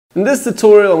In this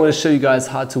tutorial, I'm going to show you guys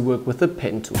how to work with the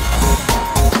pen tool.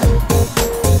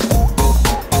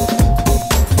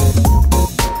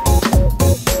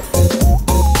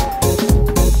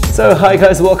 So hi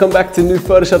guys, welcome back to a new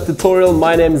Photoshop tutorial.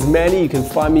 My name is Manny. You can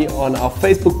find me on our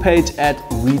Facebook page at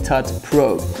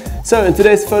Retutpro. So in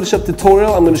today's Photoshop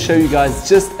tutorial, I'm going to show you guys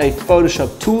just a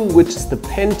Photoshop tool, which is the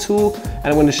pen tool, and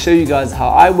I'm going to show you guys how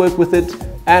I work with it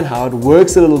and how it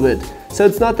works a little bit. So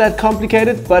it's not that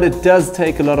complicated, but it does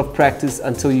take a lot of practice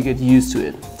until you get used to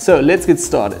it. So let's get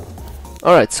started.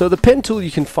 Alright, so the pen tool,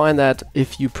 you can find that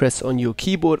if you press on your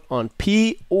keyboard on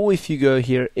P, or if you go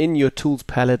here in your tools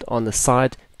palette on the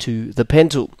side to the pen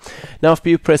tool. Now if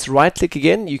you press right click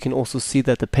again, you can also see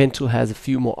that the pen tool has a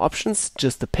few more options.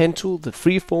 Just the pen tool, the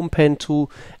freeform pen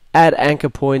tool, add anchor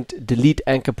point, delete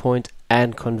anchor point,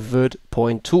 and convert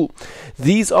point tool.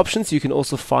 These options you can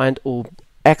also find or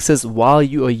access while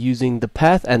you are using the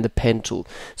path and the pen tool.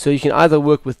 So you can either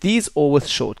work with these or with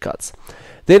shortcuts.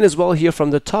 Then as well here from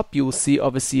the top you will see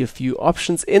obviously a few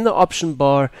options in the option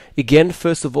bar. Again,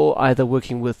 first of all, either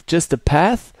working with just a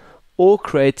path or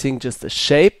creating just a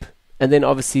shape, and then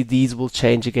obviously these will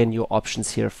change again your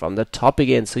options here from the top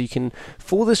again. So you can,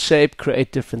 for the shape,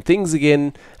 create different things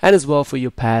again, and as well for your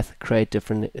path, create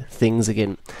different things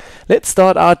again. Let's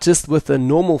start out just with a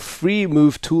normal free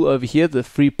move tool over here, the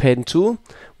free pen tool,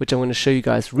 which I'm going to show you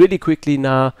guys really quickly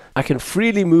now. I can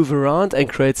freely move around and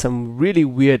create some really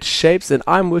weird shapes, and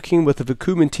I'm working with the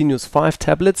Vacuum 5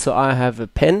 tablet, so I have a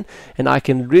pen and I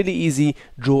can really easy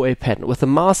draw a pen. With a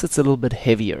mouse it's a little bit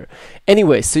heavier.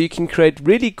 Anyway, so you can create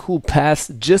really cool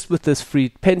paths just with this free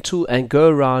pen tool and go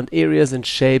around areas and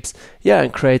shapes,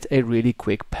 and create a really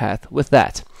quick path with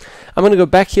that. I'm going to go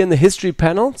back here in the history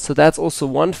panel, so that's also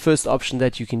one first option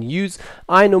that you can use.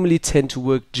 I normally tend to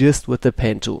work just with the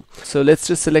pen tool. So let's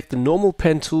just select the normal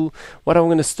pen tool. What I'm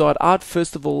going to start out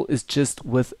first of all is just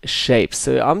with shapes.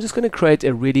 So I'm just going to create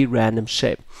a really random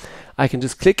shape. I can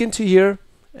just click into here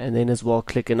and then as well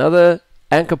click another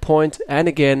anchor point and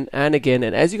again and again,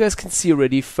 and as you guys can see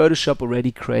already, Photoshop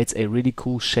already creates a really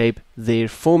cool shape there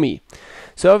for me.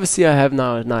 So obviously I have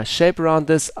now a nice shape around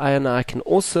this, and I can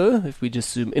also, if we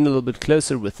just zoom in a little bit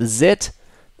closer with the Z,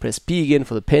 press P again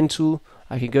for the pen tool,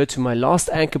 I can go to my last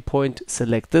anchor point,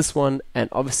 select this one, and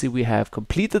obviously we have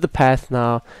completed the path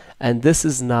now, and this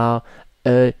is now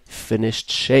a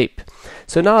finished shape.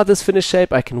 So now this finished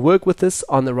shape, I can work with this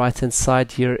on the right hand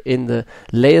side here in the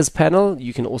layers panel.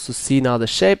 You can also see now the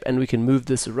shape, and we can move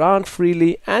this around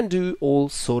freely and do all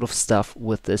sort of stuff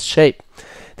with this shape.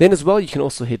 Then as well you can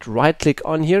also hit right click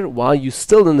on here while you're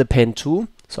still in the pen tool.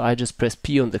 So I just press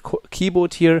P on the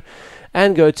keyboard here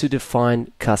and go to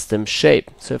define custom shape.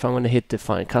 So if I'm going to hit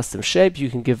define custom shape, you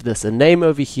can give this a name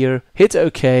over here, hit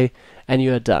OK, and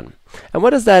you are done. And what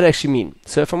does that actually mean?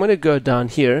 So if I'm going to go down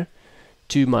here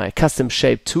to my custom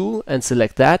shape tool and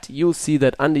select that, you'll see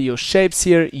that under your shapes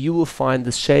here you will find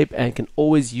the shape and can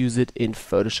always use it in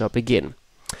Photoshop again.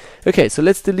 Okay, so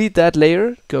let's delete that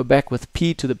layer, go back with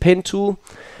P to the pen tool,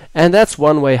 and that's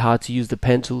one way how to use the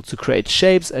pen tool to create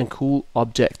shapes and cool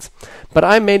objects. But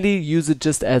I mainly use it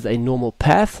just as a normal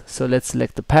path, so let's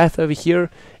select the path over here.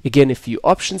 Again, a few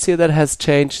options here that has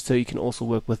changed, so you can also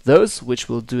work with those, which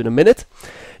we'll do in a minute.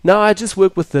 Now I just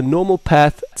work with the normal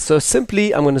path, so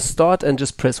simply I'm going to start and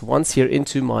just press once here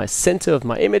into my center of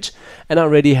my image, and I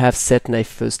already have set a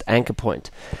first anchor point.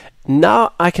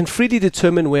 Now I can freely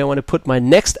determine where I want to put my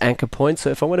next anchor point, so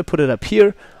if I want to put it up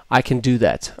here, I can do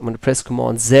that. I'm going to press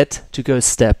Command Z to go a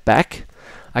step back.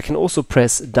 I can also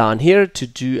press down here to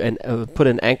do and put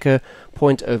an anchor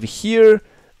point over here,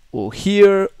 or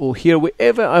here, or here,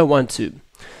 wherever I want to.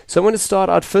 So I'm going to start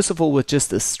out first of all with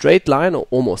just a straight line, or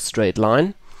almost straight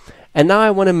line. And now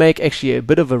I want to make actually a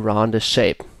bit of a rounder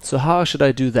shape. So how should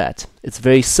I do that? It's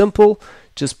very simple.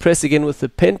 Just press again with the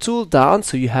pen tool down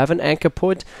so you have an anchor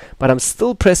point, but I'm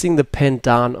still pressing the pen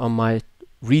down on my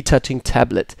retouching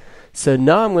tablet. So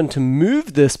now I'm going to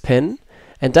move this pen,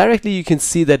 and directly you can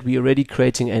see that we're already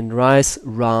creating a nice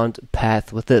round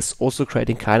path with this, also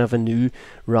creating kind of a new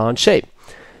round shape.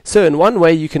 So in one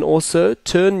way you can also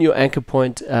turn your anchor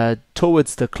point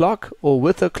towards the clock or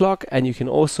with the clock, and you can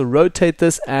also rotate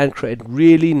this and create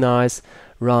really nice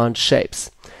round shapes.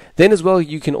 Then as well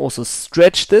you can also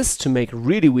stretch this to make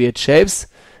really weird shapes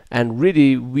and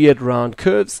really weird round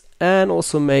curves, and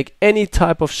also make any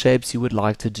type of shapes you would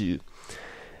like to do.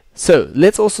 So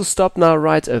let's also stop now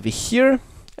right over here,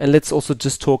 and let's also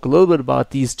just talk a little bit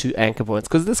about these two anchor points,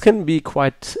 because this can be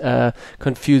quite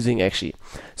confusing actually.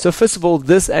 So first of all,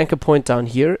 this anchor point down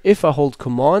here, if I hold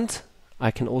Command, I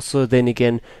can also then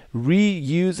again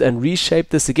reuse and reshape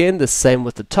this again, the same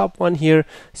with the top one here.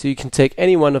 So you can take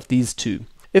any one of these two.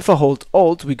 If I hold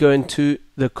Alt, we go into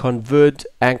the Convert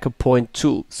Anchor Point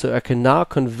tool. So I can now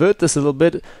convert this a little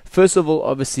bit. First of all,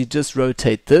 obviously just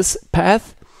rotate this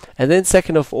path, and then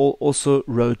second of all, also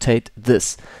rotate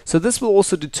this. So this will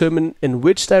also determine in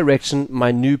which direction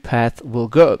my new path will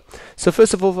go. So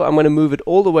first of all, I'm going to move it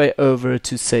all the way over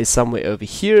to, say, somewhere over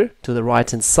here to the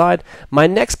right hand side. My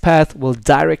next path will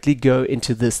directly go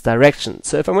into this direction.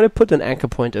 So if I'm going to put an anchor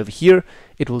point over here,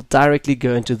 it will directly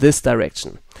go into this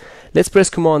direction. Let's press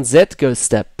Command Z, go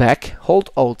step back, hold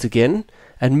Alt again,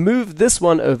 and move this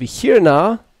one over here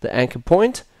now, the anchor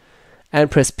point, and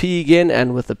press P again,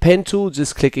 and with the pen tool,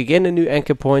 just click again a new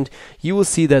anchor point. You will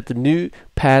see that the new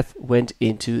path went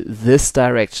into this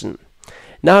direction.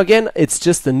 Now again, it's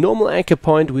just the normal anchor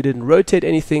point. We didn't rotate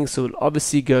anything, so it'll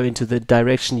obviously go into the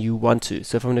direction you want to.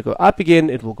 So if I'm going to go up again,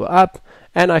 it will go up,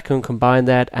 and I can combine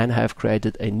that and have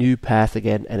created a new path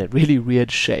again, and a really weird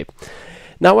shape.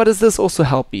 Now, what does this also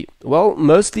help me? Well,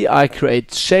 mostly I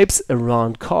create shapes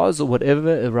around cars or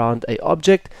whatever, around a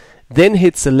object, then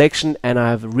hit selection, and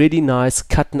I have a really nice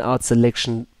cut and out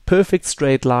selection, perfect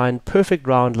straight line, perfect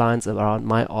round lines around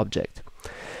my object.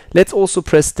 Let's also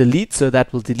press delete, so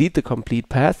that will delete the complete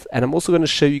path. And I'm also going to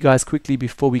show you guys quickly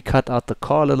before we cut out the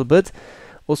car a little bit.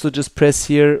 Also just press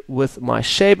here with my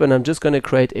shape, and I'm just going to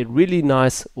create a really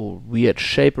nice or weird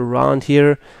shape around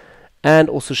here, and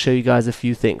also show you guys a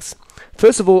few things.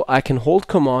 First of all, I can hold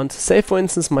Command. Say for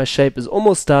instance my shape is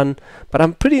almost done, but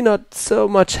I'm pretty not so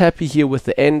much happy here with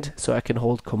the end, so I can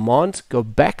hold Command, go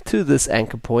back to this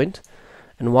anchor point,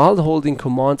 and while holding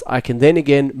Command I can then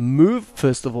again move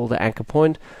first of all the anchor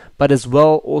point, but as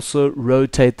well also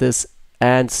rotate this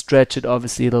and stretch it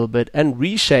obviously a little bit and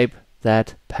reshape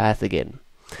that path again.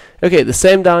 Okay, the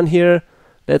same down here.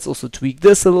 Let's also tweak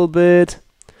this a little bit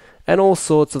and all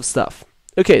sorts of stuff.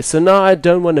 Okay, so now I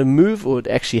don't want to move or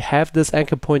actually have this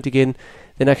anchor point again.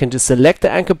 Then I can just select the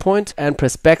anchor point and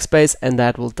press backspace, and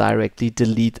that will directly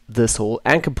delete this whole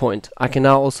anchor point. I can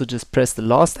now also just press the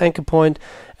last anchor point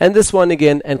and this one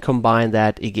again and combine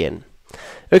that again.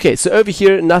 Okay, so over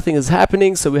here nothing is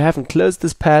happening, so we haven't closed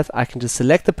this path. I can just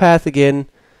select the path again,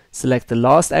 select the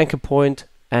last anchor point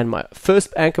and my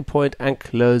first anchor point, and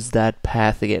close that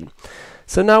path again.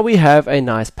 So now we have a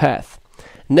nice path.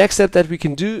 Next step that we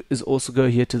can do is also go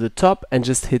here to the top and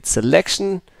just hit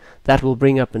selection. That will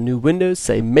bring up a new window,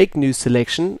 say make new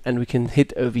selection, and we can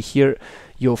hit over here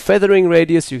your feathering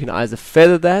radius. You can either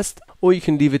feather that or you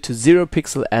can leave it to 0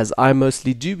 pixel, as I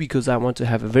mostly do because I want to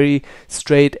have a very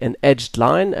straight and edged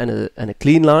line and a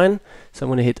clean line. So I'm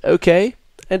going to hit OK,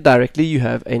 and directly you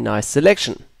have a nice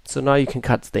selection. So now you can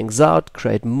cut things out,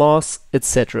 create masks,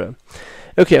 etc.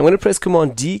 Okay, I'm going to press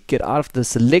Command D, get out of the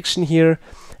selection here,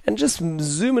 and just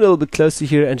zoom a little bit closer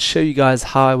here and show you guys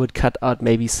how I would cut out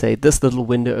maybe say this little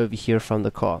window over here from the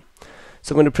car.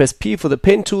 So I'm going to press P for the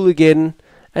pen tool again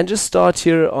and just start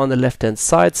here on the left hand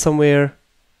side somewhere,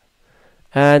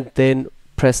 and then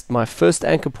press my first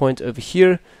anchor point over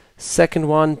here, second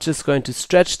one, just going to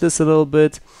stretch this a little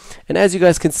bit, and as you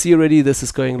guys can see already, this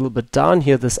is going a little bit down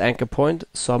here, this anchor point,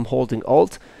 so I'm holding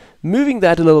Alt, moving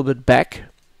that a little bit back,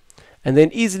 and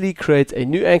then easily create a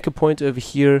new anchor point over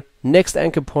here, next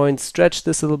anchor point, stretch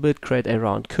this a little bit, create a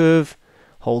round curve,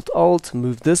 hold Alt,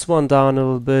 move this one down a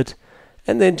little bit,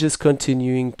 and then just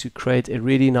continuing to create a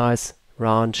really nice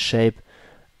round shape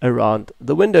around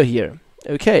the window here.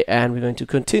 Okay, and we're going to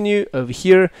continue over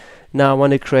here. Now I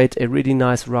want to create a really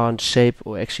nice round shape,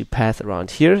 or actually path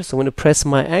around here. So I'm going to press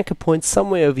my anchor point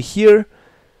somewhere over here,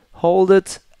 hold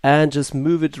it, and just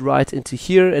move it right into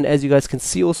here. And as you guys can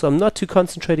see also, I'm not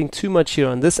concentrating too much here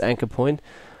on this anchor point.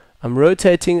 I'm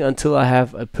rotating until I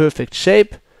have a perfect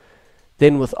shape.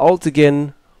 Then with Alt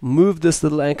again, move this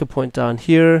little anchor point down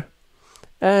here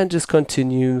and just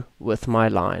continue with my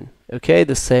line. Okay,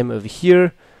 the same over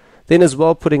here. Then as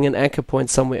well, putting an anchor point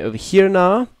somewhere over here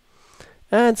now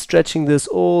and stretching this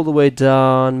all the way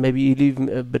down, maybe even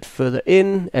a bit further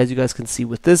in, as you guys can see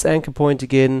with this anchor point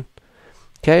again.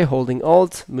 Okay, holding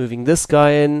Alt, moving this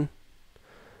guy in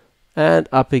and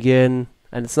up again,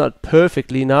 and it's not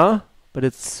perfectly now, but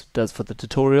it does for the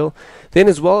tutorial. Then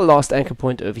as well, last anchor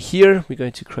point over here, we're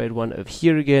going to create one over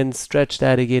here again, stretch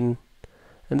that again,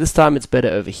 and this time it's better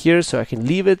over here, so I can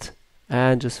leave it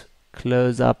and just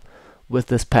close up with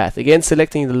this path. Again,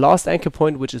 selecting the last anchor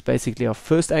point, which is basically our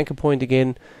first anchor point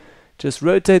again, just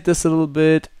rotate this a little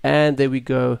bit, and there we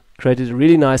go, created a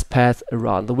really nice path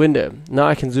around the window. Now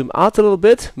I can zoom out a little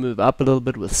bit, move up a little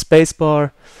bit with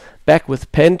spacebar, back with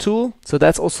pen tool. So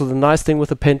that's also the nice thing with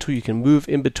the pen tool, you can move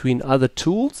in between other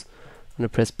tools. I'm going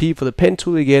to press P for the pen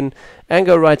tool again and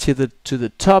go right here to the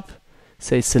top,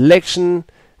 say selection,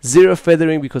 zero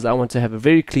feathering because I want to have a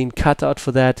very clean cutout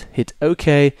for that. Hit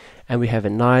OK, and we have a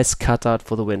nice cutout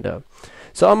for the window.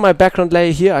 So on my background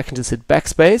layer here, I can just hit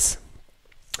backspace.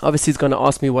 Obviously, it's going to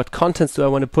ask me what contents do I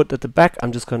want to put at the back.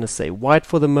 I'm just going to say white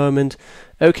for the moment.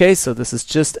 Okay, so this is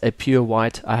just a pure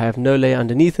white. I have no layer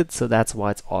underneath it, so that's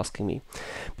why it's asking me.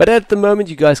 But at the moment,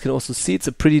 you guys can also see it's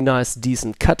a pretty nice,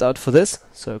 decent cutout for this.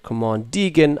 So Command D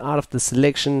again out of the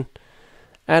selection.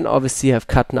 And obviously, I've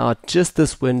cut out just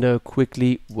this window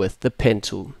quickly with the pen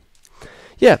tool.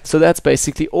 Yeah, so that's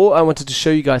basically all I wanted to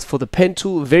show you guys for the pen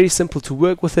tool. Very simple to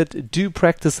work with it. Do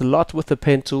practice a lot with the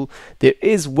pen tool. There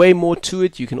is way more to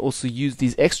it. You can also use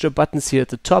these extra buttons here at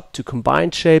the top to combine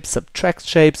shapes, subtract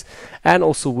shapes, and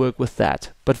also work with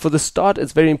that. But for the start,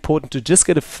 it's very important to just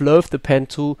get a flow of the pen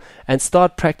tool and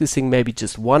start practicing maybe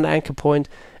just one anchor point,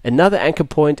 another anchor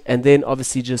point, and then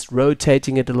obviously just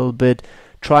rotating it a little bit,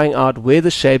 trying out where the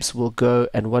shapes will go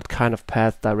and what kind of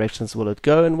path directions will it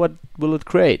go and what will it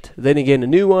create. Then again a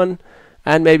new one,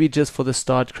 and maybe just for the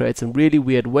start create some really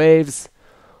weird waves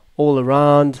all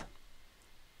around,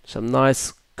 some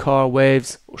nice car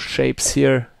waves or shapes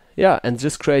here. Yeah, and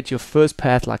just create your first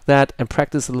path like that and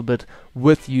practice a little bit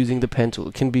with using the pen tool.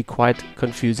 It can be quite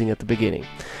confusing at the beginning,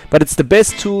 but it's the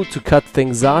best tool to cut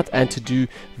things out and to do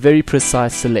very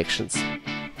precise selections.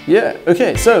 Yeah,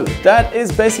 okay, so that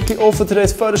is basically all for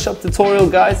today's Photoshop tutorial,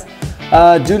 guys.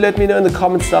 Do let me know in the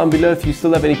comments down below if you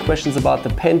still have any questions about the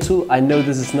pen tool. I know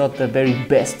this is not the very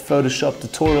best Photoshop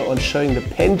tutorial on showing the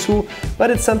pen tool,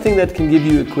 but it's something that can give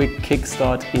you a quick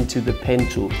kickstart into the pen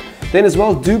tool. Then as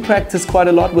well, do practice quite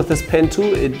a lot with this pen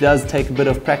tool. It does take a bit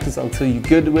of practice until you're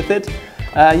good with it.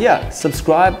 Yeah,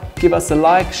 subscribe, give us a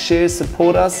like, share,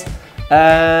 support us.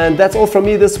 And that's all from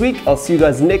me this week. I'll see you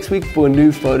guys next week for a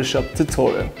new Photoshop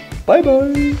tutorial. Bye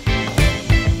bye!